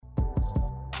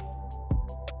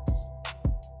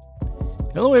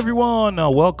Hello, everyone.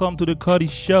 Welcome to the Cuddy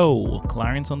Show,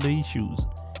 Clarence on the Issues.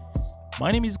 My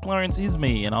name is Clarence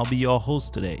Ismay, and I'll be your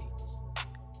host today.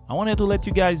 I wanted to let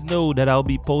you guys know that I'll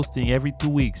be posting every 2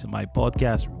 weeks my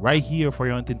podcast right here for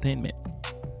your entertainment.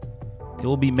 It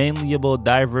will be mainly about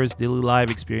diverse daily life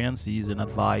experiences and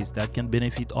advice that can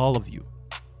benefit all of you.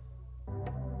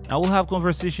 I will have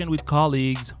conversation with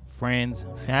colleagues, friends,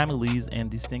 families, and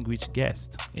distinguished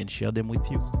guests and share them with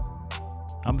you.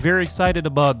 I'm very excited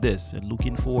about this and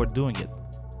looking forward to doing it.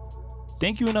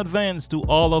 Thank you in advance to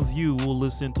all of you who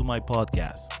listen to my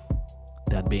podcast.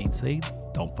 That being said,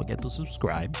 don't forget to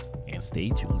subscribe and stay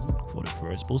tuned for the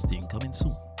first posting coming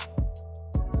soon.